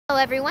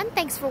Hello everyone,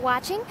 thanks for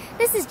watching.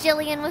 This is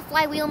Jillian with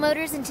Flywheel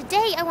Motors, and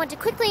today I want to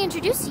quickly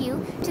introduce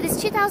you to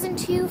this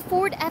 2002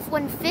 Ford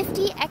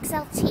F-150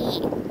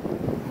 XLT.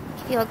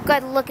 Give you a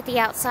good look at the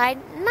outside.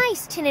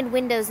 Nice tinted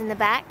windows in the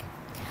back.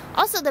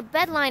 Also, the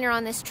bed liner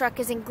on this truck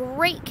is in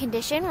great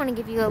condition. I want to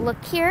give you a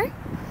look here.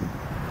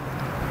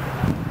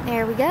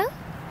 There we go.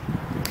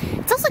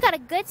 It's also got a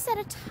good set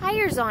of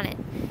tires on it.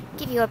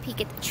 Give you a peek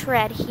at the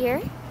tread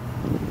here.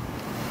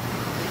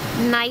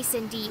 Nice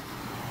and deep.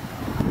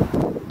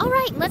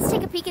 Alright, let's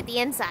take a peek at the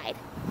inside.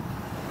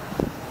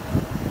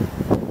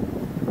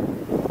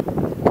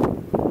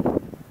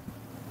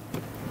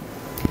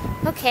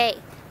 Okay,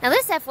 now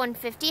this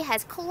F-150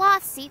 has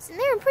cloth seats and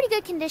they're in pretty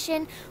good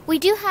condition. We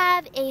do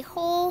have a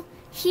hole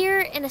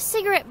here and a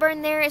cigarette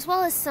burn there, as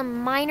well as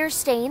some minor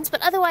stains,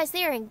 but otherwise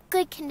they are in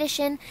good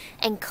condition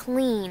and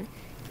clean.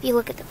 If you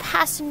look at the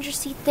passenger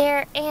seat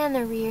there and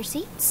the rear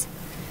seats.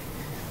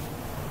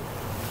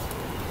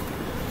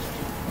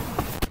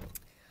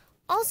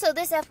 Also,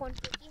 this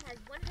F-150 has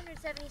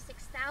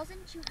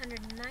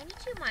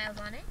 176,292 miles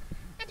on it.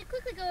 And to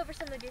quickly go over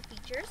some of your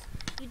features,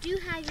 you do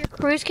have your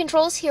cruise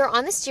controls here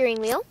on the steering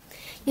wheel.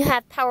 You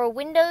have power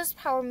windows,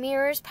 power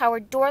mirrors, power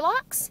door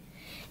locks.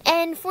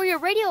 And for your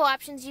radio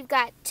options, you've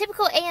got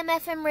typical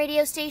AM/FM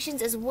radio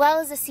stations as well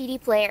as a CD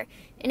player.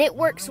 And it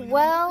works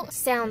well,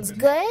 sounds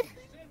good.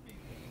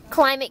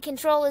 Climate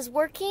control is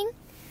working.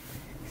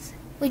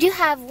 We do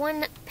have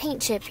one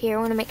paint chip here. I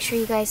want to make sure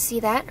you guys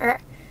see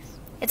that.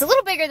 It's a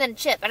little bigger than a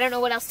chip. I don't know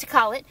what else to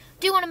call it.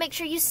 Do want to make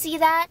sure you see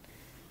that.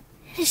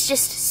 It's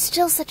just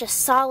still such a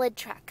solid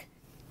truck.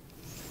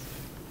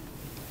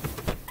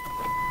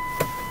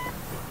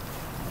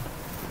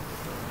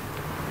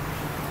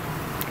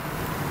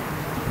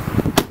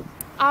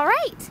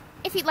 Alright,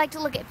 if you'd like to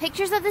look at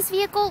pictures of this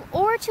vehicle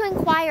or to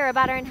inquire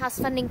about our in-house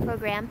funding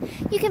program,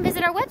 you can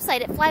visit our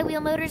website at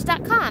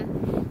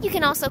flywheelmotors.com. You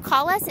can also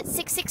call us at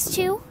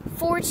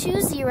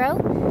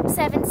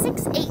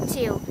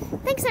 662-420-7682.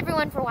 Thanks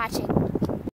everyone for watching.